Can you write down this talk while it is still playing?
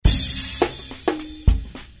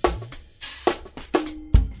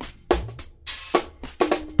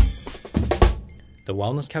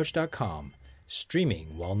thewellnesscouch.com, streaming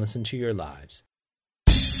wellness into your lives.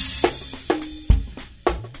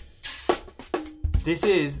 This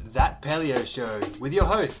is That Paleo Show with your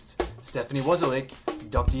hosts, Stephanie Wozalik,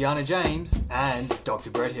 Dr. Yana James, and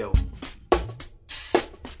Dr. Brett Hill.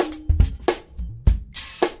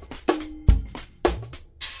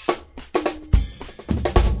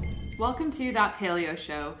 Welcome to That Paleo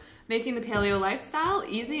Show, making the paleo lifestyle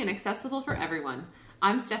easy and accessible for everyone.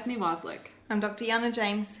 I'm Stephanie Wozlik. I'm Dr. Yana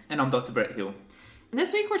James. And I'm Dr. Brett Hill. And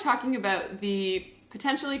this week we're talking about the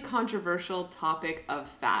potentially controversial topic of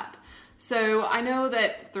fat. So I know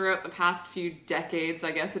that throughout the past few decades,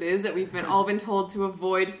 I guess it is, that we've all been told to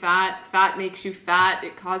avoid fat. Fat makes you fat.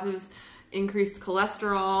 It causes increased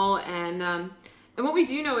cholesterol. And what we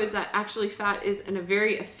do know is that actually fat is a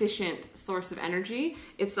very efficient source of energy.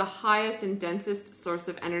 It's the highest and densest source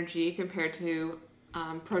of energy compared to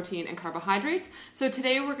protein and carbohydrates. So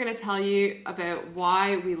today we're going to tell you about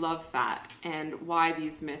why we love fat and why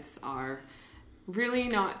these myths are really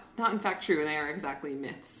not in fact true, and they are exactly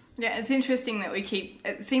myths. Yeah, it's interesting that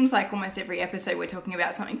it seems like almost every episode we're talking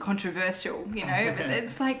about something controversial, but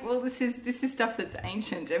it's like, well, this is stuff that's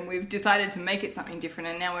ancient, and we've decided to make it something different,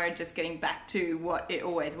 and now we're just getting back to what it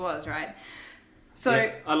always was, right? So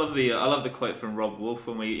yeah, I love the quote from Rob Wolf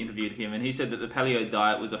when we interviewed him, and he said that the paleo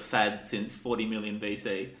diet was a fad since 40 million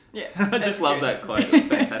BC. Yeah, I just love that quote. It was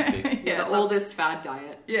fantastic. Yeah, the oldest fad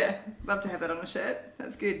diet. Yeah, love to have that on a shirt.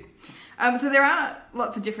 That's good. So there are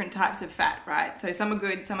lots of different types of fat, right? So some are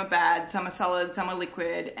good, some are bad, some are solid, some are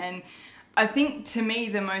liquid. And I think, to me,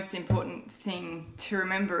 the most important thing to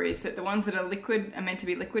remember is that the ones that are liquid are meant to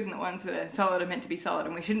be liquid, and the ones that are solid are meant to be solid.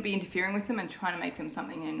 And we shouldn't be interfering with them and trying to make them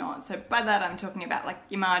something they're not. So by that, I'm talking about like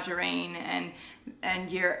your margarine and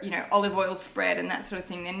your olive oil spread and that sort of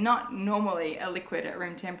thing. They're not normally a liquid at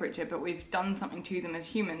room temperature, but we've done something to them as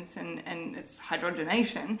humans, and it's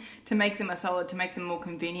hydrogenation, to make them a solid, to make them more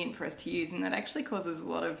convenient for us to use. And that actually causes a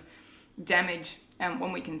lot of damage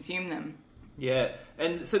when we consume them. Yeah,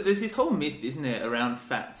 and so there's this whole myth, isn't there, around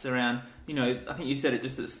fats, around, I think you said it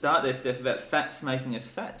just at the start there, Steph, about fats making us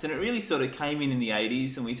fats, and it really sort of came in the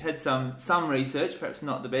 80s, and we had some research, perhaps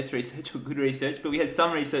not the best research or good research, but we had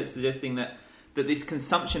some research suggesting that this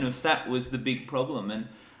consumption of fat was the big problem, and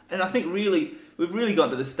I think really, we've really got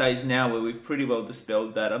to the stage now where we've pretty well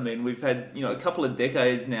dispelled that. I mean, we've had, a couple of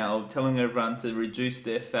decades now of telling everyone to reduce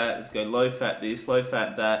their fat, to go low fat this, low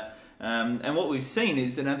fat that. And what we've seen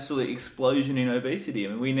is an absolute explosion in obesity. I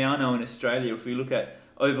mean, we now know in Australia, if we look at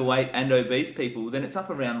overweight and obese people, then it's up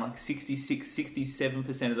around like 66,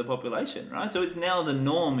 67% of the population, right? So it's now the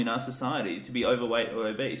norm in our society to be overweight or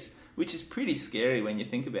obese, which is pretty scary when you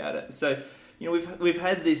think about it. So, we've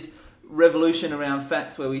had this revolution around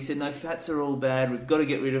fats where we said, no, fats are all bad, we've got to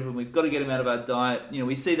get rid of them, we've got to get them out of our diet.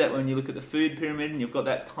 We see that when you look at the food pyramid and you've got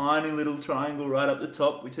that tiny little triangle right up the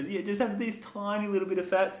top, which says, just have this tiny little bit of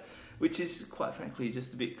fats, which is, quite frankly,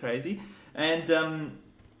 just a bit crazy. And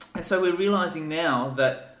so we're realising now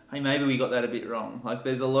that, hey, maybe we got that a bit wrong. Like,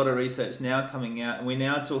 there's a lot of research now coming out, and we're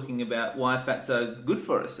now talking about why fats are good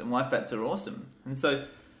for us and why fats are awesome. And so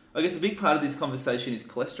I guess a big part of this conversation is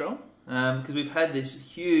cholesterol, because we've had this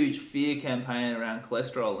huge fear campaign around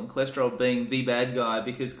cholesterol, and cholesterol being the bad guy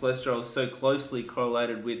because cholesterol is so closely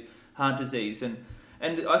correlated with heart disease. And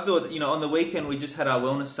I thought, on the weekend we just had our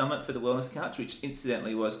wellness summit for the Wellness Couch, which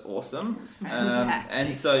incidentally was awesome. Fantastic.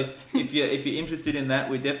 And so if you're interested in that,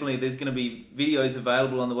 there's going to be videos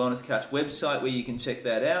available on the Wellness Couch website where you can check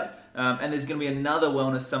that out. And there's going to be another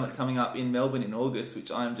wellness summit coming up in Melbourne in August, which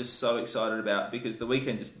I am just so excited about because the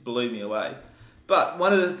weekend just blew me away. But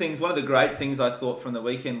one of the great things I thought from the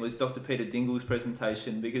weekend was Dr. Peter Dingle's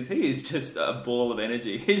presentation, because he is just a ball of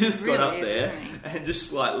energy. He just got up there and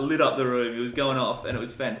just like lit up the room. He was going off and it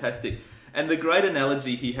was fantastic. And the great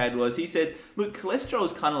analogy he had was, he said, look, cholesterol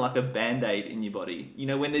is kind of like a Band-Aid in your body.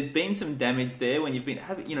 When there's been some damage there, when you've been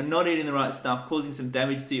not eating the right stuff, causing some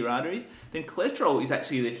damage to your arteries, then cholesterol is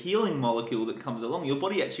actually the healing molecule that comes along. Your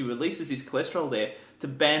body actually releases this cholesterol there to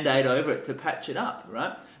Band-Aid over it, to patch it up,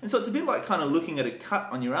 right? And so it's a bit like kind of looking at a cut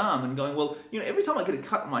on your arm and going, well, every time I get a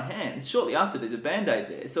cut on my hand, shortly after there's a Band-Aid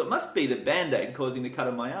there. So it must be the Band-Aid causing the cut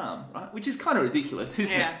on my arm, right? Which is kind of ridiculous,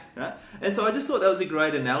 isn't it? Right? And so I just thought that was a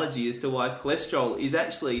great analogy as to why cholesterol is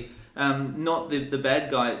actually not the bad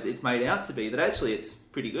guy it's made out to be, that actually it's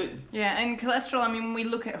pretty good. Yeah, and cholesterol, when we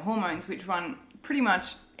look at hormones, which run pretty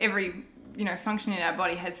much every function in our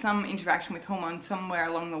body has some interaction with hormones somewhere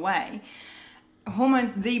along the way.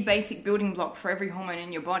 hormones, the basic building block for every hormone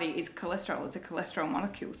in your body is cholesterol. It's a cholesterol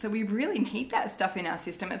molecule. So we really need that stuff in our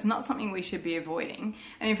system. It's not something we should be avoiding.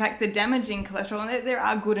 And in fact, the damaging cholesterol, and there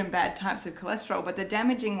are good and bad types of cholesterol, but the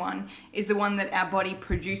damaging one is the one that our body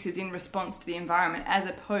produces in response to the environment as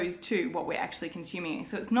opposed to what we're actually consuming.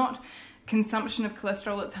 So it's not consumption of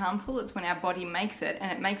cholesterol that's harmful. It's when our body makes it,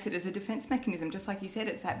 and it makes it as a defense mechanism. Just like you said,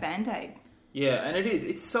 it's that Band-Aid. Yeah, and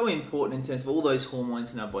it's so important in terms of all those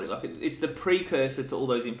hormones in our body. Like it's the precursor to all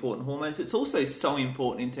those important hormones. It's also so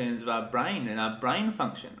important in terms of our brain and our brain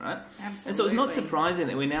function, right? Absolutely. And so it's not surprising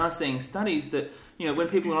that we're now seeing studies that, you know, when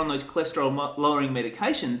people are on those cholesterol lowering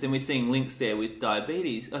medications, then we're seeing links there with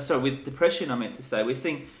diabetes. With depression, I meant to say. We're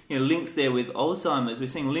seeing, you know, links there with Alzheimer's. We're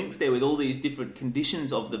seeing links there with all these different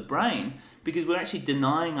conditions of the brain because we're actually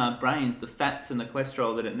denying our brains the fats and the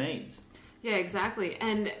cholesterol that it needs. Yeah, exactly.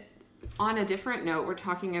 And on a different note, we're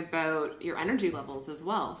talking about your energy levels as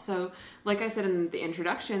well. So, like I said in the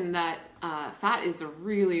introduction, that fat is a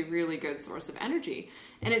really, really good source of energy.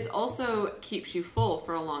 And it also keeps you full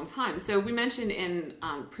for a long time. So we mentioned in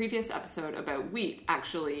previous episode about wheat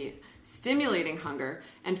actually stimulating hunger,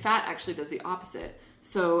 and fat actually does the opposite.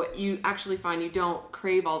 So you actually find you don't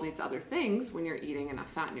crave all these other things when you're eating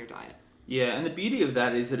enough fat in your diet. Yeah, and the beauty of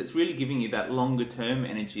that is that it's really giving you that longer term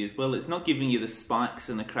energy as well. It's not giving you the spikes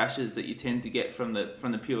and the crashes that you tend to get from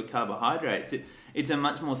the pure carbohydrates. It's a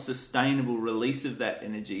much more sustainable release of that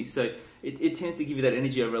energy. So it tends to give you that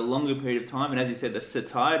energy over a longer period of time. And as you said, the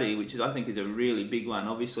satiety, which I think is a really big one.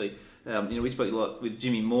 Obviously, we spoke a lot with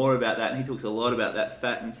Jimmy Moore about that, and he talks a lot about that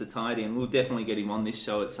fat and satiety, and we'll definitely get him on this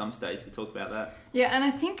show at some stage to talk about that. Yeah, and I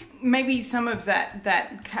think maybe some of that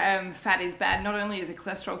fat is bad, not only as a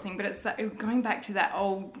cholesterol thing, but it's going back to that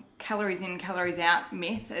old calories in, calories out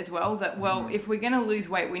myth as well, that, well, if we're going to lose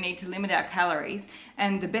weight, we need to limit our calories,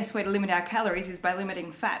 and the best way to limit our calories is by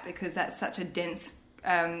limiting fat, because that's such a dense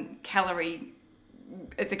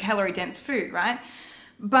it's a calorie-dense food, right?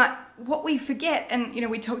 But what we forget, and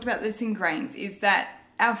we talked about this in grains, is that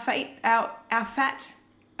our fat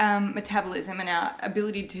metabolism and our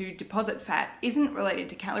ability to deposit fat isn't related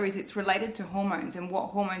to calories. It's related to hormones and what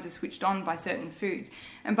hormones are switched on by certain foods.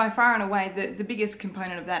 And by far and away, the biggest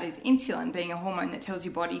component of that is insulin, being a hormone that tells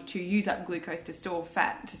your body to use up glucose to store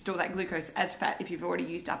fat, to store that glucose as fat if you've already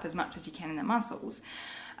used up as much as you can in the muscles.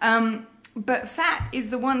 But fat is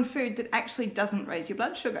the one food that actually doesn't raise your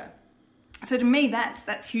blood sugar. So to me,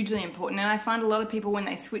 that's hugely important. And I find a lot of people, when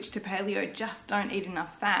they switch to paleo, just don't eat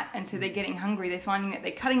enough fat. And so they're getting hungry. They're finding that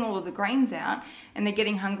they're cutting all of the grains out, and they're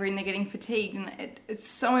getting hungry and they're getting fatigued. And it's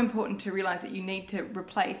so important to realize that you need to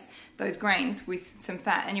replace those grains with some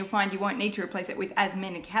fat. And you'll find you won't need to replace it with as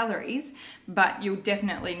many calories, but you'll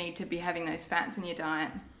definitely need to be having those fats in your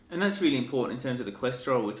diet. And that's really important in terms of the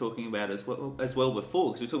cholesterol we're talking about as well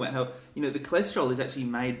before, because we're talking about how, the cholesterol is actually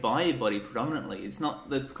made by your body predominantly. It's not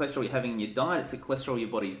the cholesterol you're having in your diet, it's the cholesterol your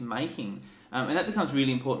body's making. And that becomes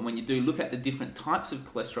really important when you do look at the different types of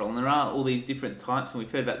cholesterol. And there are all these different types, and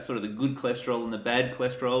we've heard about sort of the good cholesterol and the bad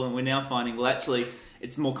cholesterol, and we're now finding, well, actually,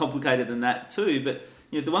 it's more complicated than that too. But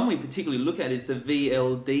the one we particularly look at is the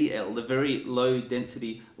VLDL, the very low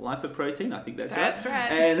density lipoprotein. I think that's right. That's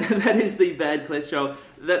right. And that is the bad cholesterol.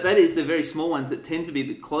 That is the very small ones that tend to be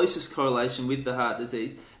the closest correlation with the heart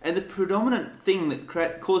disease. And the predominant thing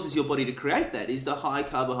that causes your body to create that is the high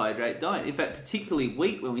carbohydrate diet. In fact, particularly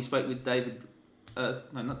wheat. When we spoke with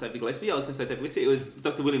not David Gillespie, I was going to say David Gillespie, it was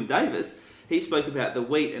Dr. William Davis. He spoke about the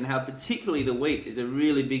wheat and how particularly the wheat is a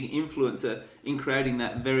really big influencer in creating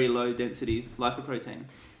that very low density lipoprotein.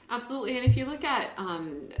 Absolutely. And if you look at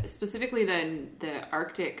specifically the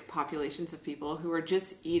Arctic populations of people who are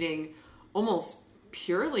just eating almost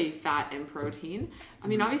purely fat and protein, I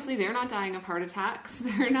mean, obviously they're not dying of heart attacks.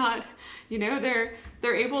 They're not, they're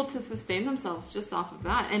able to sustain themselves just off of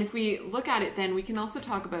that. And if we look at it, then we can also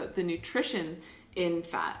talk about the nutrition in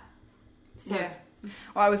fat. So. Yeah.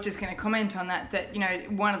 Well, I was just going to comment on that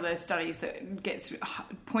one of the studies that gets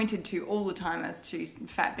pointed to all the time as to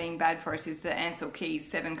fat being bad for us is the Ansel Keys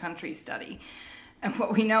 7 countries study. And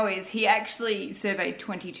what we know is he actually surveyed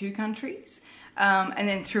 22 countries, and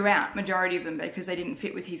then threw out majority of them because they didn't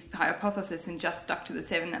fit with his hypothesis, and just stuck to the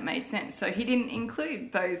 7 that made sense. So he didn't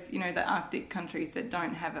include those, the Arctic countries that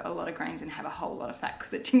don't have a lot of grains and have a whole lot of fat,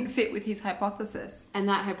 because it didn't fit with his hypothesis. And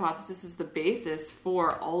that hypothesis is the basis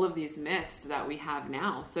for all of these myths that we have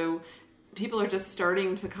now. So people are just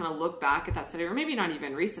starting to kind of look back at that study, or maybe not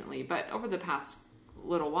even recently, but over the past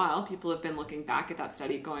little while, people have been looking back at that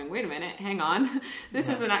study going, wait a minute, hang on, this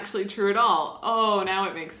isn't actually true at all. Oh, now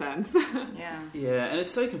it makes sense. Yeah, and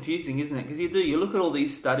it's so confusing, isn't it? Because you look at all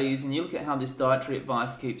these studies and you look at how this dietary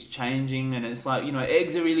advice keeps changing, and it's like,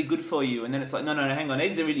 eggs are really good for you, and then it's like, no, hang on,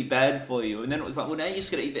 eggs are really bad for you, and then it was like, well, now you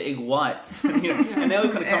just got to eat the egg whites, and now we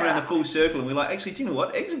kind of come around the full circle, and we're like, actually, do you know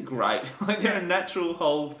what? Eggs are great. Like, they're a natural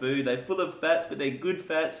whole food. They're full of fats, but they're good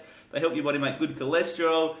fats. They help your body make good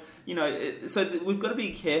cholesterol. So we've got to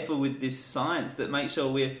be careful with this science that makes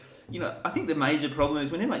sure we're, I think the major problem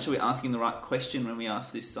is we need to make sure we're asking the right question when we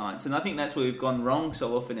ask this science. And I think that's where we've gone wrong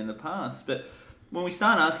so often in the past. But when we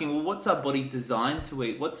start asking, well, what's our body designed to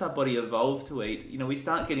eat? What's our body evolved to eat? We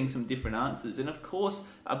start getting some different answers. And of course,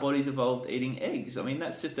 our body's evolved eating eggs. I mean,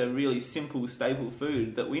 that's just a really simple, staple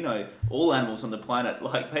food that we know all animals on the planet,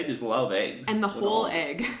 like, they just love eggs. And the whole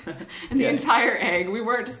egg. And the entire egg. We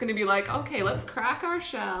weren't just going to be like, okay, let's crack our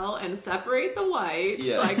shell and separate the whites.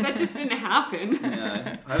 Yeah. Like, that just didn't happen.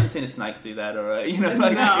 I haven't seen a snake do that, or, in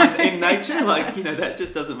nature, that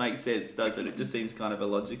just doesn't make sense, does it? It just seems kind of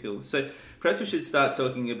illogical. So perhaps we should start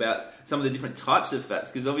talking about some of the different types of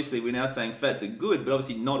fats, because obviously we're now saying fats are good, but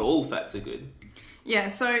obviously not all fats are good. Yeah,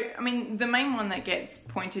 so, I mean, the main one that gets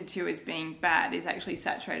pointed to as being bad is actually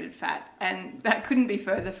saturated fat, and that couldn't be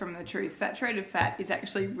further from the truth. Saturated fat is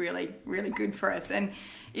actually really, really good for us, and,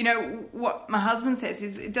 what my husband says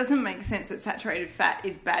is it doesn't make sense that saturated fat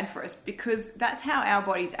is bad for us, because that's how our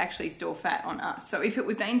bodies actually store fat on us. So if it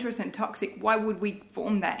was dangerous and toxic, why would we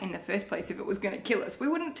form that in the first place if it was going to kill us? We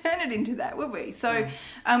wouldn't turn it into that, would we? So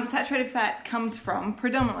saturated fat comes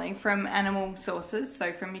predominantly from animal sources,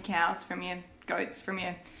 so from your cows, from your goats, from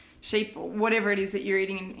your sheep, or whatever it is that you're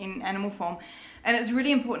eating in animal form. And it's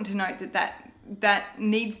really important to note that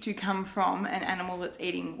needs to come from an animal that's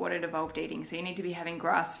eating what it evolved eating. So you need to be having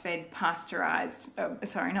grass-fed, pasture-raised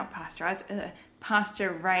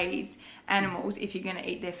animals if you're going to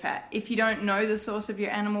eat their fat. If you don't know the source of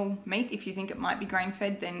your animal meat, if you think it might be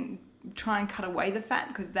grain-fed, then try and cut away the fat,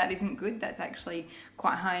 because that isn't good. That's actually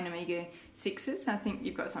quite high in omega-6s. I think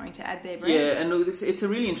you've got something to add there, Brett. Yeah, and look, it's a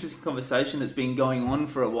really interesting conversation that's been going on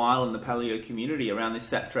for a while in the paleo community around this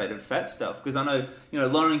saturated fat stuff, because I know,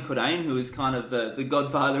 Loren Cordain, who is kind of the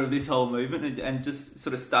godfather of this whole movement and just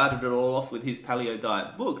sort of started it all off with his paleo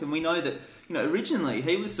diet book, and we know that originally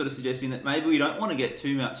he was sort of suggesting that maybe we don't want to get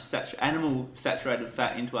too much animal saturated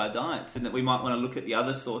fat into our diets, and that we might want to look at the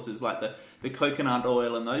other sources like the coconut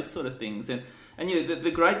oil and those sort of things. And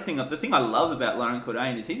the great thing, the thing I love about Loren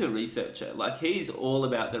Cordain is he's a researcher. Like, he's all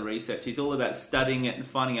about the research. He's all about studying it and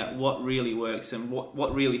finding out what really works and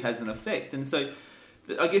what really has an effect. And so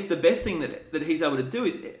I guess the best thing that he's able to do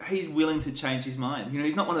is he's willing to change his mind.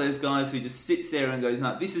 He's not one of those guys who just sits there and goes,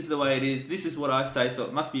 no, this is the way it is, this is what I say, so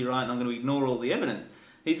it must be right, and I'm going to ignore all the evidence.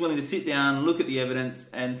 He's willing to sit down, look at the evidence,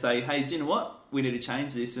 and say, hey, do you know what? We need to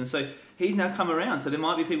change this. And so he's now come around. So there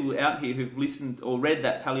might be people out here who've listened or read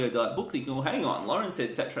that paleo diet book thinking, well, hang on, Loren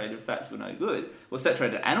said saturated fats were no good, or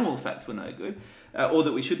saturated animal fats were no good, or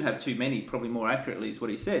that we shouldn't have too many, probably more accurately is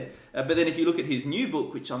what he said. But then if you look at his new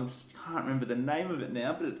book, which I can't remember the name of it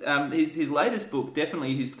now, but his latest book,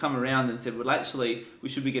 definitely he's come around and said, well, actually, we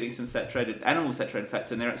should be getting some animal saturated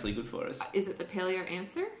fats, and they're actually good for us. Is it the Paleo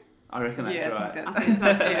Answer? I reckon that's right. I think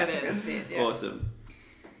that's it. Yeah. Awesome.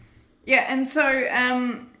 Yeah, and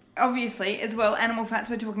so obviously as well, animal fats,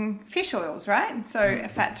 we're talking fish oils, right? So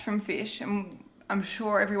fats from fish, and I'm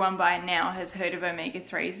sure everyone by now has heard of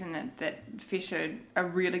omega-3s, and that fish are a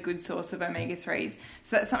really good source of omega-3s.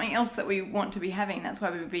 So that's something else that we want to be having. That's why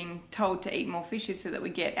we've been told to eat more fishes, so that we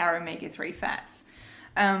get our omega-3 fats.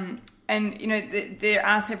 And there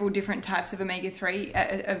are several different types of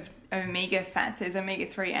omega-3 of omega fats. There's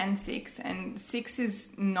omega-3 and 6, and 6 is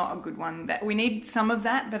not a good one. That we need some of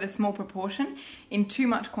that, but a small proportion. In too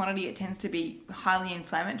much quantity, it tends to be highly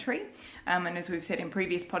inflammatory. And as we've said in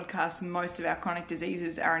previous podcasts, most of our chronic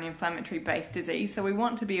diseases are an inflammatory-based disease, so we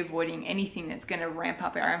want to be avoiding anything that's going to ramp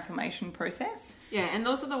up our inflammation process. Yeah, and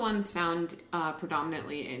those are the ones found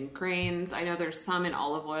predominantly in grains. I know there's some in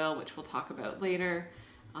olive oil, which we'll talk about later.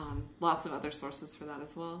 Lots of other sources for that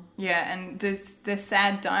as well. Yeah, and the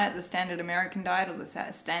SAD diet, the standard American diet, or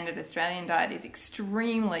the standard Australian diet, is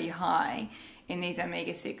extremely high in these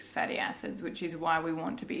omega-6 fatty acids, which is why we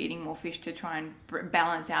want to be eating more fish to try and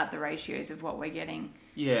balance out the ratios of what we're getting.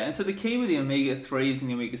 Yeah, and so the key with the omega-3s and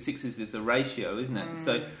the omega-6s is the ratio, isn't it?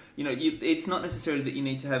 So, it's not necessarily that you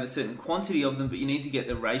need to have a certain quantity of them, but you need to get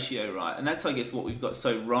the ratio right. And that's, I guess, what we've got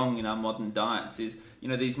so wrong in our modern diets is,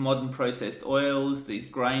 these modern processed oils, these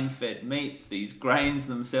grain-fed meats, these grains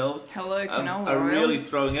themselves. Hello, canola are oil. really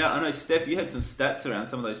throwing out. I know, Steph, you had some stats around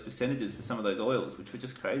some of those percentages for some of those oils, which were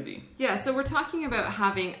just crazy. Yeah, so we're talking about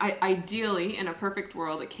having, ideally, in a perfect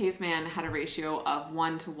world, a caveman had a ratio of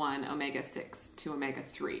 1-to-1 omega-6 to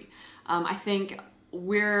omega-3. I think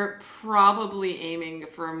we're probably aiming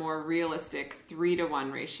for a more realistic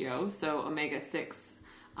 3-to-1 ratio, so omega-6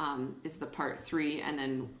 is the part 3, and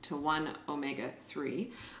then to 1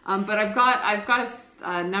 omega-3. But I've got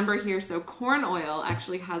a number here. So corn oil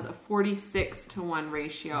actually has a 46-to-1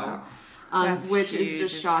 ratio, which is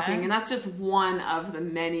just shocking. And that's just one of the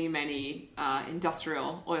many, many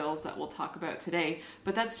industrial oils that we'll talk about today.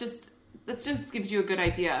 But that just gives you a good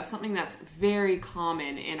idea of something that's very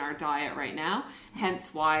common in our diet right now. Hence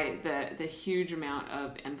why the huge amount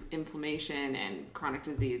of inflammation and chronic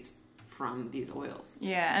disease from these oils.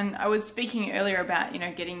 Yeah, and I was speaking earlier about,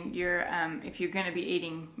 getting your, if you're going to be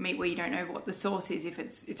eating meat where you don't know what the source is, if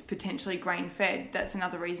it's potentially grain-fed, that's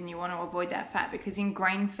another reason you want to avoid that fat, because in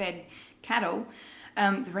grain-fed cattle,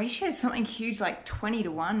 the ratio is something huge, like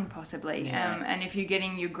 20-to-1 possibly. Yeah. And if you're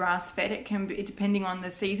getting your grass-fed, it can be, depending on the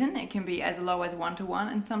season, it can be as low as 1-to-1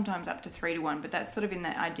 and sometimes up to 3-to-1, but that's sort of in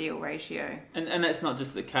that ideal ratio. And that's not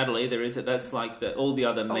just the cattle either, is it? That's like all the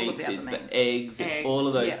other meats, it's meats. the eggs, it's all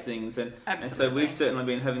of those yeah. things. And Absolutely. so we've certainly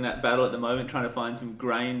been having that battle at the moment, trying to find some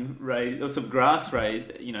grain-raised, or some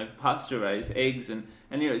grass-raised, pasture-raised eggs, and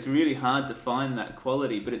it's really hard to find that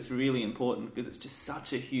quality, but it's really important because it's just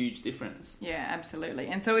such a huge difference. Yeah, absolutely.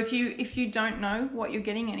 And so if you don't know what you're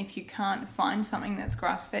getting, and if you can't find something that's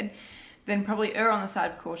grass-fed, then probably err on the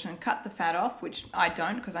side of caution and cut the fat off, which I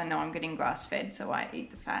don't, because I know I'm getting grass-fed, so I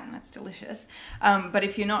eat the fat and that's delicious. But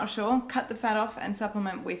if you're not sure, cut the fat off and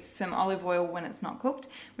supplement with some olive oil when it's not cooked,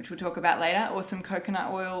 which we'll talk about later, or some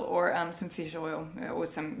coconut oil, or some fish oil, or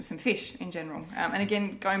some fish in general. And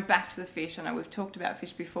again, going back to the fish, I know we've talked about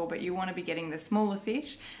fish before, but you want to be getting the smaller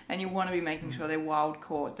fish, and you want to be making sure they're wild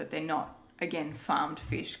caught, that they're not, again, farmed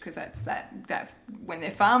fish, because that's that when they're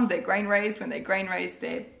farmed, they're grain raised. When they're grain raised,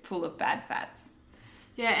 they're full of bad fats.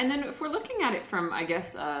 Yeah, and then if we're looking at it from, I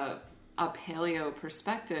guess, a paleo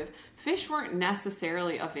perspective, fish weren't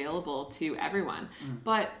necessarily available to everyone,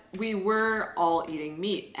 but we were all eating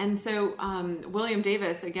meat. And so William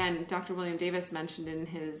Davis, again, Dr. William Davis mentioned in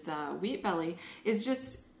his Wheat Belly, is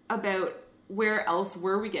just about where else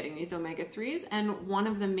were we getting these omega-3s? And one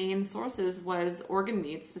of the main sources was organ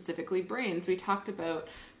meats, specifically brains. We talked about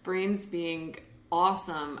brains being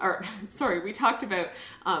awesome, we talked about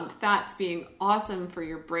fats being awesome for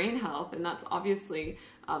your brain health, and that's obviously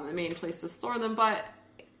the main place to store them. But,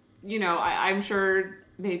 I'm sure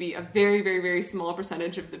maybe a very, very, very small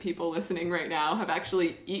percentage of the people listening right now have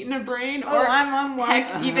actually eaten a brain, or I'm one.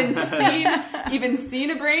 heck, even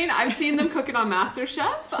seen a brain. I've seen them cook it on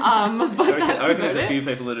MasterChef, but I reckon there's a few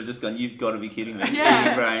people that have just gone, you've got to be kidding me,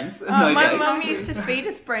 eating brains. My mum used to feed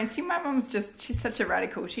us brains. See, my mum's she's such a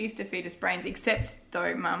radical. She used to feed us brains, except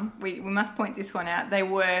though, Mum, we must point this one out, they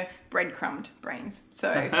were breadcrumbed brains.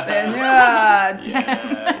 So, damn.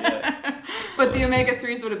 Yeah. But the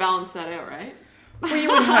omega-3s would have balanced that out, right? Well,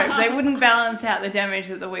 you would hope. They wouldn't balance out the damage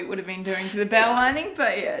that the wheat would have been doing to the bowel lining,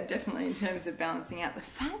 but yeah, definitely in terms of balancing out the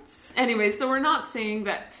fats. Anyway, so we're not saying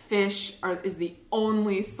that fish is the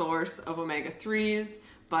only source of omega-3s,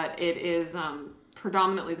 but it is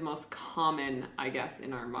predominantly the most common, I guess,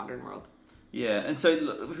 in our modern world. Yeah, and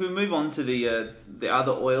so if we move on to the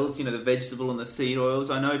other oils, the vegetable and the seed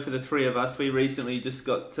oils, I know for the three of us, we recently just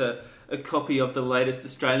got a copy of the latest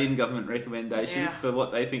Australian government recommendations for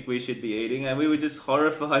what they think we should be eating, and we were just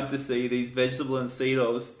horrified to see these vegetable and seed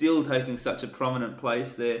oils still taking such a prominent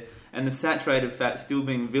place there, and the saturated fat still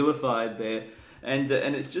being vilified there. And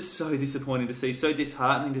it's just so disappointing to see, so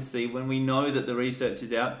disheartening to see when we know that the research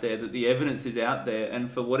is out there, that the evidence is out there,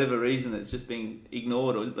 and for whatever reason it's just being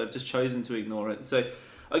ignored, or they've just chosen to ignore it. So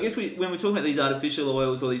I guess when we're talking about these artificial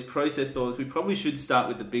oils or these processed oils, we probably should start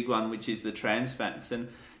with the big one, which is the trans fats. And,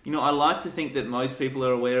 I like to think that most people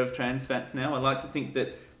are aware of trans fats now. I like to think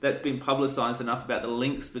that that's been publicised enough about the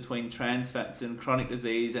links between trans fats and chronic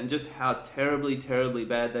disease, and just how terribly, terribly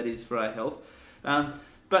bad that is for our health.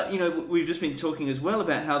 But, we've just been talking as well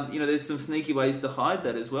about how, there's some sneaky ways to hide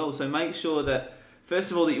that as well. So make sure that, first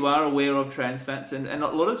of all, that you are aware of trans fats. And a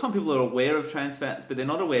lot of the time people are aware of trans fats, but they're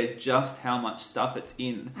not aware just how much stuff it's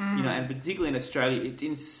in. And particularly in Australia, it's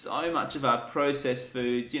in so much of our processed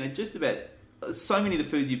foods. Just about so many of the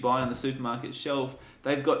foods you buy on the supermarket shelf,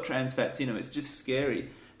 they've got trans fats in them. It's just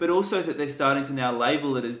scary. but also that they're starting to now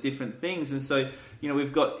label it as different things. And so,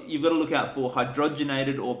 you've got to look out for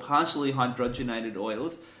hydrogenated or partially hydrogenated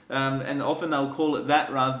oils. And often they'll call it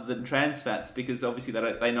that rather than trans fats, because obviously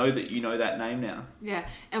they know that you know that name now. Yeah,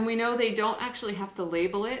 and we know they don't actually have to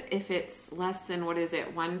label it if it's less than,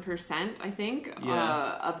 1%, I think,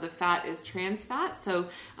 of the fat is trans fat. So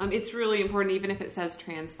it's really important, even if it says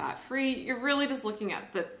trans fat free, you're really just looking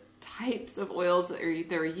at the types of oils that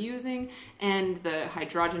they're using and the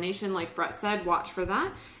hydrogenation, like Brett said, watch for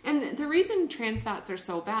that. And the reason trans fats are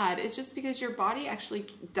so bad is just because your body actually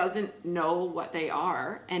doesn't know what they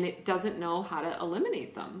are, and it doesn't know how to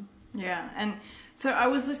eliminate them. Yeah, and so I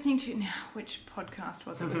was listening to, now which podcast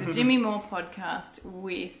was it? It was a Jimmy Moore podcast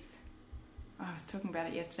with, I was talking about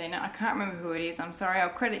it yesterday. No, I can't remember who it is. I'm sorry. I'll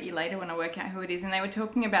credit you later when I work out who it is. And they were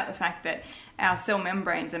talking about the fact that our cell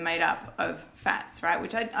membranes are made up of fats, right?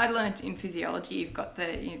 Which I learned in physiology. You've got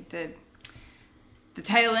the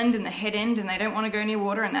tail end and the head end, and they don't want to go near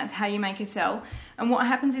water, and that's how you make a cell. And what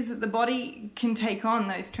happens is that the body can take on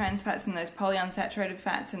those trans fats and those polyunsaturated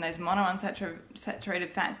fats and those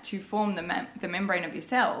monounsaturated fats to form the membrane of your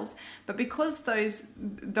cells. But because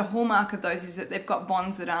the hallmark of those is that they've got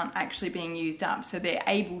bonds that aren't actually being used up, so they're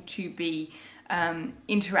able to be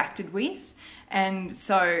interacted with. And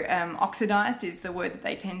so oxidized is the word that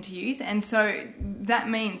they tend to use. And so that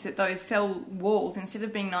means that those cell walls, instead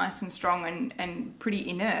of being nice and strong and pretty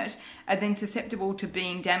inert, are then susceptible to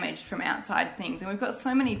being damaged from outside things. And we've got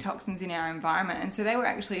so many toxins in our environment. And so they were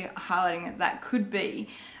actually highlighting that could be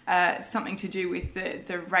something to do with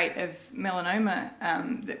the rate of melanoma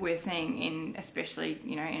that we're seeing in, especially,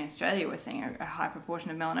 in Australia, we're seeing a high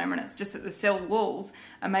proportion of melanoma. And it's just that the cell walls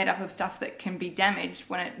are made up of stuff that can be damaged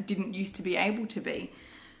when it didn't used to be able to be.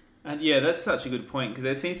 And yeah, that's such a good point, because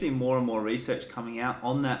there seems to be more and more research coming out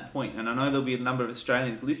on that point. And I know there'll be a number of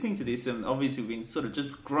Australians listening to this, and obviously we've been sort of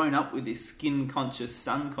just grown up with this skin-conscious,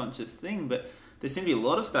 sun-conscious thing, but there seem to be a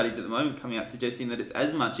lot of studies at the moment coming out suggesting that it's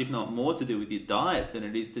as much, if not more, to do with your diet than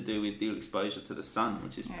it is to do with your exposure to the sun,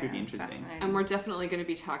 which is pretty interesting. And we're definitely going to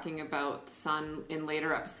be talking about the sun in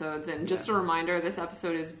later episodes. And just a reminder, this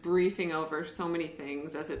episode is briefing over so many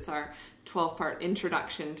things, as it's our 12-part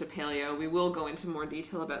introduction to paleo. We will go into more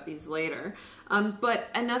detail about these later. But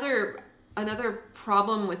another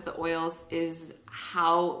problem with the oils is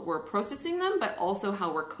how we're processing them, but also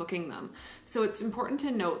how we're cooking them. So it's important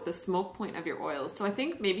to note the smoke point of your oils. So I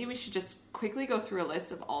think maybe we should just quickly go through a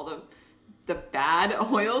list of all the bad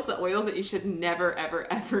oils, the oils that you should never, ever,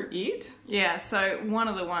 ever eat. Yeah, so one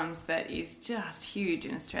of the ones that is just huge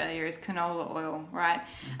in Australia is canola oil, right?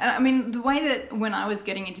 And I mean, the way that when I was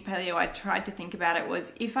getting into paleo, I tried to think about it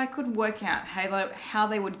was, if I could work out how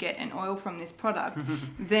they would get an oil from this product,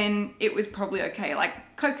 then it was probably okay.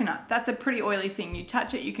 Like coconut, that's a pretty oily thing. You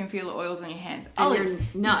touch it, you can feel the oils on your hands. Olives,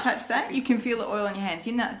 you touch that, you can feel the oil on your hands.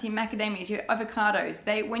 Your nuts, your macadamias, your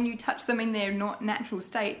avocados, when you touch them in their natural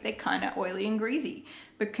state, they're kind of oily and greasy.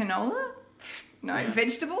 But canola? No. Yeah.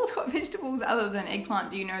 Vegetables? What vegetables other than eggplant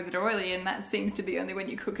do you know that are oily? And that seems to be only when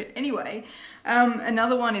you cook it anyway.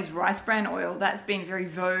 Another one is rice bran oil. That's been very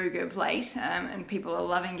vogue of late, and people are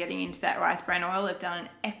loving getting into that rice bran oil. They've done an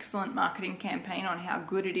excellent marketing campaign on how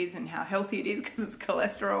good it is and how healthy it is, because it's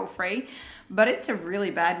cholesterol free. But it's a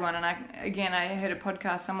really bad one. And I heard a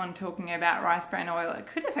podcast, someone talking about rice bran oil. It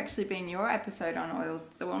could have actually been your episode on oils,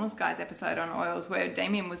 the Wellness Guys episode on oils, where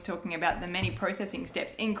Damien was talking about the many processing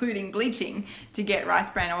steps, including bleaching, to get rice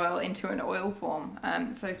bran oil into an oil form.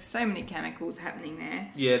 So many chemicals happening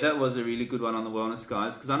there. Yeah, that was a really good one on the Wellness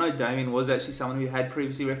Guys, because I know Damien was actually someone who had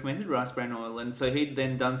previously recommended rice bran oil, and so he'd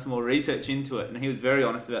then done some more research into it, and he was very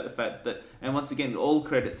honest about the fact that, and once again, all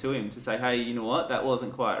credit to him to say, hey, you know what, that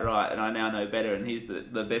wasn't quite right, and I now know better, and here's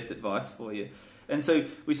the best advice for you. And so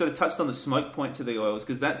we sort of touched on the smoke point to the oils,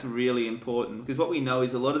 because that's really important. Because what we know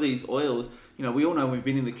is a lot of these oils, we all know we've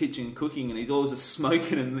been in the kitchen cooking and these oils are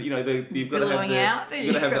smoking, and you've got to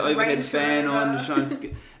have the overhead fan on to try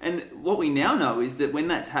and and what we now know is that when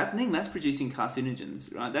that's happening, that's producing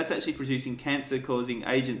carcinogens, right? That's actually producing cancer-causing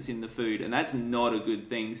agents in the food, and that's not a good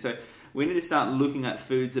thing. So we need to start looking at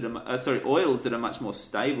foods that are oils that are much more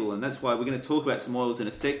stable, and that's why we're going to talk about some oils in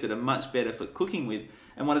a sec that are much better for cooking with.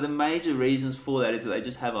 And one of the major reasons for that is that they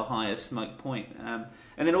just have a higher smoke point.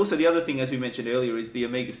 And then also the other thing, as we mentioned earlier, is the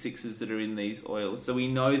omega-6s that are in these oils. So we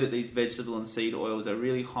know that these vegetable and seed oils are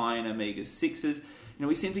really high in omega-6s.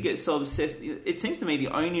 We seem to get so obsessed. It seems to me the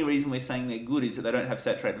only reason we're saying they're good is that they don't have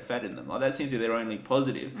saturated fat in them. Like, that seems to be their only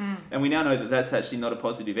positive. And we now know that that's actually not a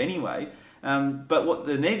positive anyway. But what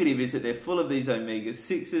the negative is that they're full of these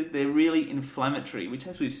omega-6s. They're really inflammatory, which,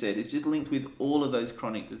 as we've said, is just linked with all of those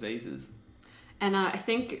chronic diseases. And I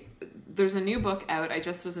think there's a new book out. I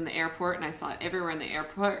just was in the airport and I saw it everywhere in the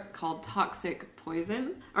airport called Toxic Oils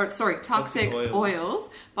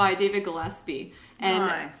by David Gillespie. And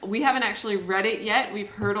Nice. we haven't actually read it yet. We've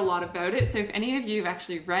heard a lot about it. So if any of you have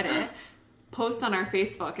actually read it, post on our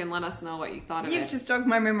Facebook and let us know what you thought of You've it. just jogged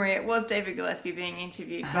my memory. It was David Gillespie being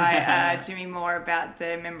interviewed by Jimmy Moore about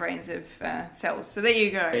the membranes of cells. So there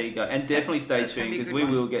you go. There you go. And definitely stay That's gonna tuned be a because good we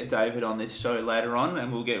one. will get David on this show later on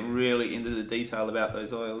and we'll get really into the detail about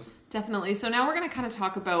those oils. Definitely. So now we're going to kind of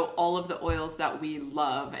talk about all of the oils that we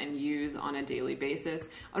love and use on a daily basis.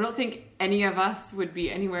 I don't think any of us would be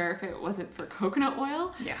anywhere if it wasn't for coconut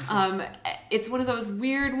oil. Yeah. It's one of those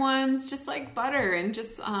weird ones, just like butter and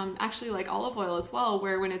just actually like olive oil as well,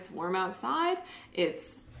 where when it's warm outside,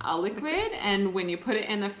 it's a liquid, and when you put it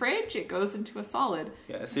in the fridge, it goes into a solid.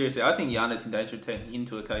 Yeah, seriously, I think Yana's in danger of turning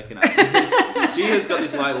into a coconut. Because she has got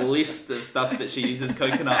this list of stuff that she uses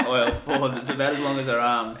coconut oil for that's about as long as her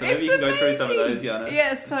arm. So maybe you can go through some of those, Yana.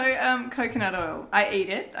 Yeah, so coconut oil. I eat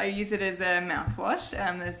it. I use it as a mouthwash.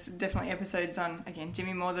 There's definitely episodes on, again,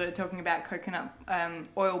 Jimmy Moore that are talking about coconut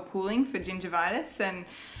oil pooling for gingivitis. And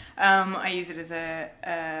I use it as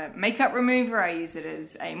a makeup remover. I use it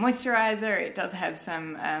as a moisturizer. It does have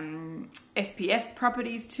some SPF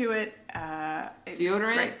properties to it. It's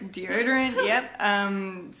Deodorant? great. Deodorant, yep.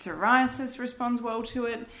 Psoriasis responds well to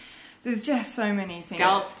it. There's just so many things.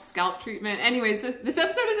 Scalp treatment. Anyways, this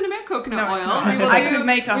episode isn't about coconut No, it's oil. not. I could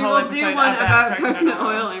make a whole We will do episode one about about coconut coconut oil.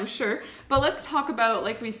 oil, I'm sure. But let's talk about,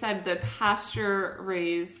 like we said, the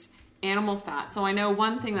pasture-raised animal fat. So I know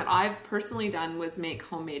one thing that I've personally done was make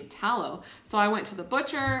homemade tallow. So I went to the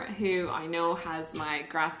butcher, who I know has my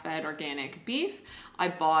grass-fed organic beef. I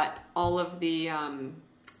bought all of the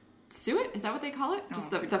suet. Is that what they call it? Just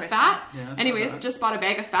the good question. fat. Yeah, that's Anyways, not bad. just bought a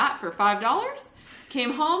bag of fat for $5.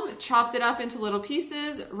 Came home, chopped it up into little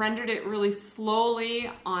pieces, rendered it really slowly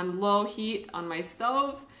on low heat on my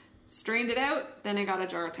stove, strained it out, then I got a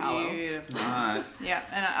jar of tallow. Beautiful. Nice. Yeah,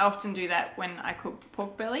 and I often do that when I cook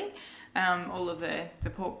pork belly. All of the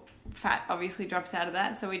pork fat obviously drops out of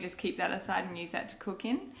that, so we just keep that aside and use that to cook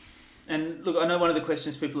in. And look, I know one of the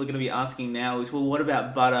questions people are going to be asking now is, well, what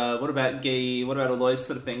about butter? What about ghee? What about all those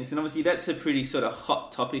sort of things? And obviously that's a pretty sort of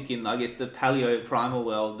hot topic in, I guess, the paleo primal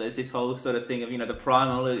world. There's this whole sort of thing of, the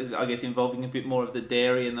primal is, I guess, involving a bit more of the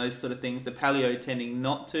dairy and those sort of things. The paleo tending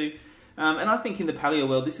not to. And I think in the paleo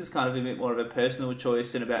world, this is kind of a bit more of a personal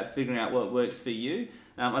choice and about figuring out what works for you.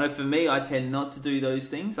 I know for me, I tend not to do those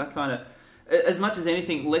things. I kind of, as much as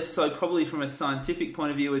anything, less so probably from a scientific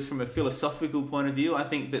point of view as from a philosophical point of view. I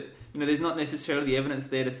think that, there's not necessarily evidence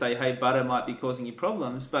there to say, hey, butter might be causing you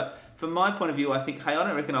problems. But from my point of view, I think, hey, I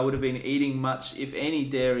don't reckon I would have been eating much, if any,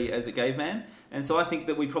 dairy as a caveman. And so I think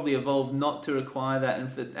that we probably evolved not to require that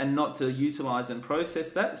and not to utilise and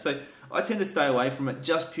process that. So I tend to stay away from it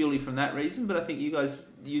just purely from that reason. But I think you guys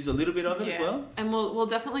use a little bit of it as well. And we'll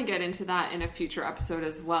definitely get into that in a future episode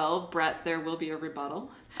as well. Brett, there will be a rebuttal.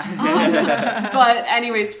 But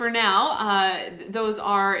anyways, for now, those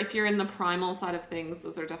are, if you're in the primal side of things,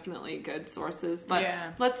 those are definitely good sources. But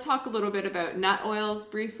let's talk a little bit about nut oils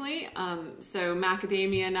briefly. So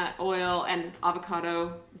macadamia nut oil and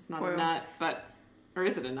avocado. It's not a nut, but... Or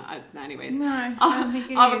is it a nut? Anyways. No, I don't think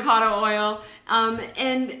it is. Avocado oil.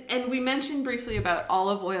 And we mentioned briefly about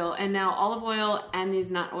olive oil. And now olive oil and these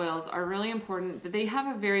nut oils are really important. They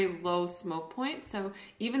have a very low smoke point. So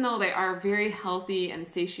even though they are very healthy and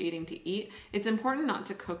satiating to eat, it's important not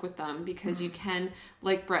to cook with them because you can,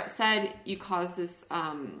 like Brett said, you cause this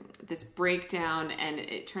this breakdown and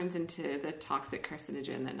it turns into the toxic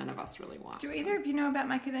carcinogen that none of us really want. Do either of you know about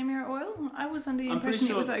macadamia oil? I was under the I'm pretty impression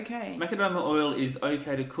sure it was okay. Macadamia oil is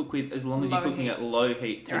okay to cook with as long as you're Low cooking heat. at low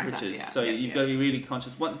heat temperatures. Exactly, yeah. So Yeah, you've yeah. got to be really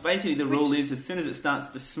conscious. Basically, the rule is as soon as it starts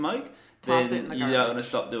to smoke, Toss then it in the you're garbage. going to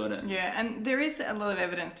stop doing it. Yeah, and there is a lot of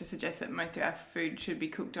evidence to suggest that most of our food should be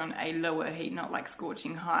cooked on a lower heat, not like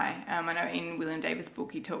scorching high. I know in William Davis'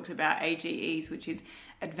 book he talks about AGEs, which is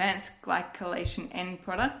advanced glycolation end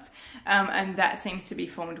products, and that seems to be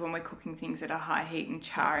formed when we're cooking things at a high heat and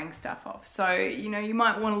charring stuff off. So, you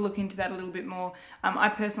might want to look into that a little bit more. I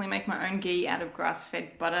personally make my own ghee out of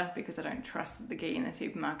grass-fed butter because I don't trust that the ghee in the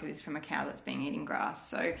supermarket is from a cow that's been eating grass.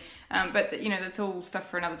 So, but that's all stuff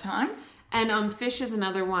for another time. And fish is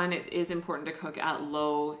another one. It is important to cook at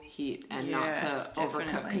low heat and not Yes, to overcook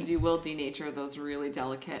definitely. because you will denature those really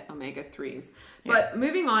delicate omega-3s. But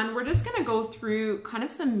moving on, we're just going to go through kind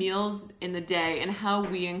of some meals in the day and how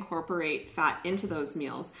we incorporate fat into those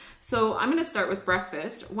meals. So I'm going to start with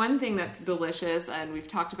breakfast. One thing that's delicious and we've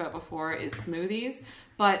talked about before is smoothies.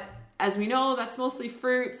 But as we know, that's mostly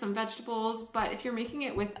fruit, some vegetables. But if you're making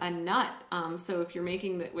it with a nut, so if you're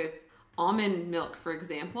making it with almond milk, for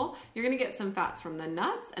example, you're going to get some fats from the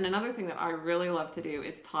nuts. And another thing that I really love to do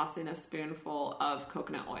is toss in a spoonful of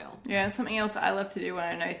coconut oil. Yeah, something else I love to do when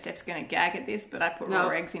I know Steph's going to gag at this, but I put raw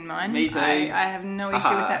eggs in mine. Me too. I have no issue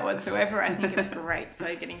with that whatsoever. I think it's great.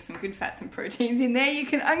 So getting some good fats and proteins in there, you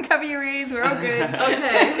can uncover your ears. We're all good.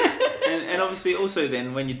 Okay. And obviously also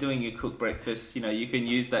then when you're doing your cooked breakfast, you know, you can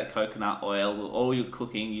use that coconut oil. All your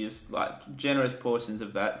cooking, use like generous portions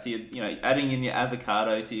of that. So you're adding in your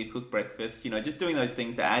avocado to your cooked breakfast. You know, just doing those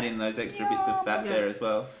things to add in those extra bits of fat there as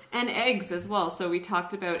well. And eggs as well. So we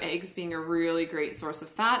talked about eggs being a really great source of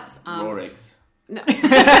fats. Raw eggs. No.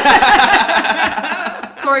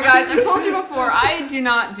 Sorry guys, I've told you before, I do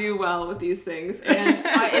not do well with these things. And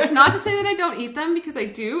it's not to say that I don't eat them, because I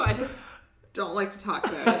do. I just don't like to talk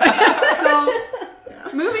about it. So,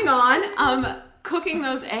 moving on, cooking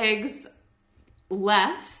those eggs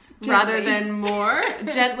less rather than more,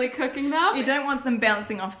 gently cooking them. You don't want them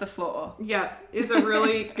bouncing off the floor. Yeah, is a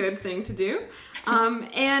really good thing to do.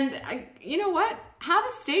 You know what? Have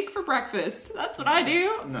a steak for breakfast. That's what I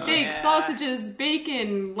do. No. Steak, sausages,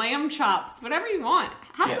 bacon, lamb chops, whatever you want.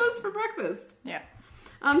 Have those for breakfast. Yeah.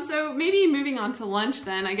 So maybe moving on to lunch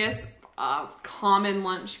then, I guess common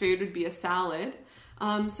lunch food would be a salad.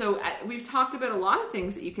 We've talked about a lot of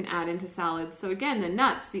things that you can add into salads. So again, the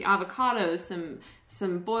nuts, the avocados,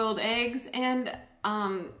 some boiled eggs, and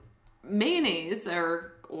mayonnaise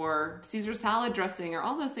or Caesar salad dressing, or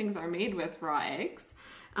all those things are made with raw eggs,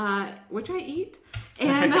 which I eat.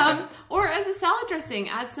 And or as a salad dressing,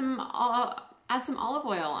 add some olive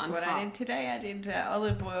oil on top. What I did today, I did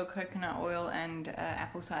olive oil, coconut oil, and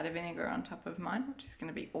apple cider vinegar on top of mine, which is going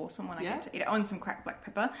to be awesome when I get to eat it. Oh, and some cracked black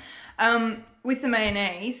pepper. With the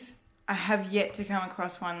mayonnaise, I have yet to come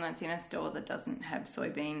across one that's in a store that doesn't have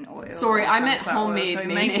soybean oil. Sorry, I meant homemade oil. So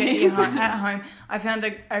mayonnaise. Make it at home. I found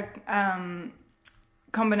a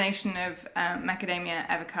combination of macadamia,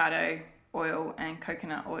 avocado oil, and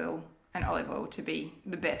coconut oil and olive oil to be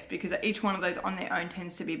the best, because each one of those on their own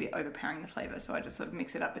tends to be a bit overpowering the flavour. So I just sort of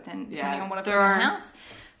mix it up depending on what I've got in the house.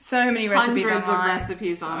 So many recipes hundreds online. of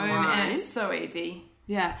recipes online. And it's so easy.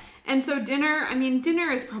 Yeah. And so dinner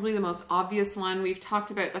is probably the most obvious one. We've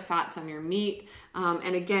talked about the fats on your meat.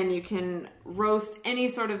 And again, you can roast any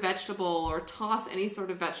sort of vegetable or toss any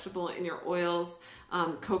sort of vegetable in your oils.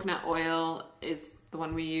 Coconut oil is the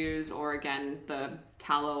one we use, or again, the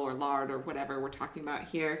tallow or lard or whatever we're talking about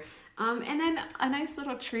here. And then a nice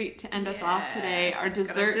little treat to end us off today, our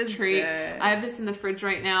dessert treat. I have this in the fridge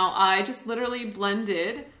right now. I just literally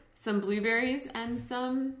blended some blueberries and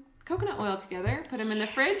some coconut oil together, put them in the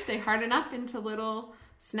fridge. They harden up into little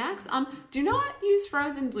snacks. Do not use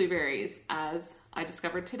frozen blueberries, as I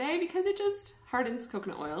discovered today, because it just hardens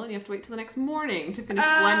coconut oil and you have to wait till the next morning to finish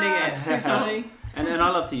blending it. And I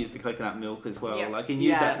love to use the coconut milk as well. Like, you can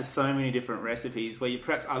use that for so many different recipes where you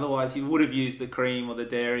perhaps otherwise you would have used the cream or the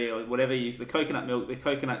dairy or whatever. You use the coconut milk, the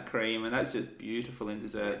coconut cream, and that's just beautiful in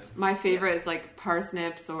desserts. My favorite is like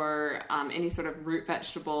parsnips or any sort of root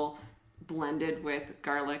vegetable blended with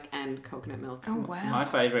garlic and coconut milk. Oh wow! My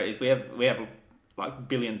favorite is we have like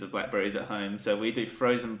billions of blackberries at home, so we do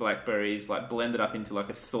frozen blackberries like blended up into like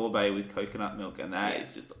a sorbet with coconut milk, and that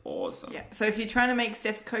is just awesome. Yeah. So if you're trying to make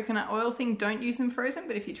Steph's coconut oil thing, don't use them frozen.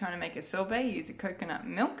 But if you're trying to make a sorbet, use the coconut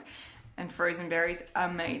milk and frozen berries.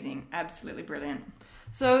 Amazing, absolutely brilliant.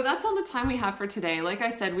 So that's all the time we have for today. Like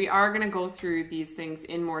I said, we are going to go through these things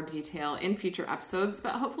in more detail in future episodes,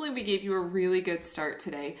 but hopefully we gave you a really good start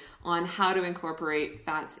today on how to incorporate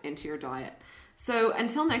fats into your diet. So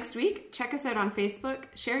until next week, check us out on Facebook,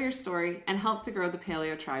 share your story, and help to grow the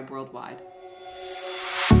Paleo Tribe worldwide.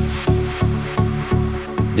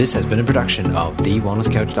 This has been a production of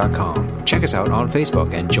TheWellnessCouch.com. Check us out on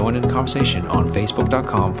Facebook and join in the conversation on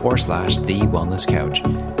Facebook.com/The Wellness Couch.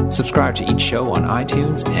 Subscribe to each show on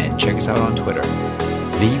iTunes and check us out on Twitter.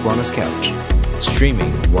 The Wellness Couch,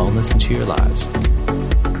 streaming wellness into your lives.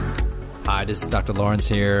 Hi, this is Dr. Lawrence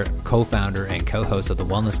here, co-founder and co-host of The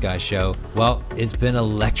Wellness Guy Show. Well, it's been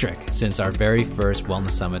electric since our very first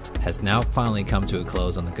Wellness Summit has now finally come to a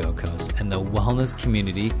close on the Gold Coast, and the wellness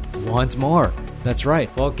community wants more. That's right.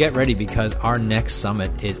 Well, get ready, because our next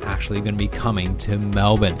summit is actually going to be coming to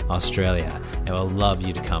Melbourne, Australia, and we'll love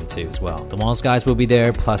you to come too as well. The Wellness Guys will be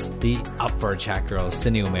there, plus the Up for a Chat girls,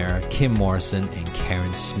 Cindy O'Mara, Kim Morrison, and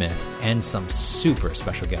Karen Smith, and some super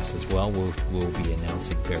special guests as well, which we'll be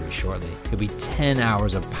announcing very shortly. It'll be 10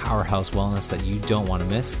 hours of powerhouse wellness that you don't want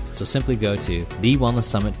to miss. So simply go to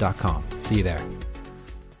thewellnesssummit.com. See you there.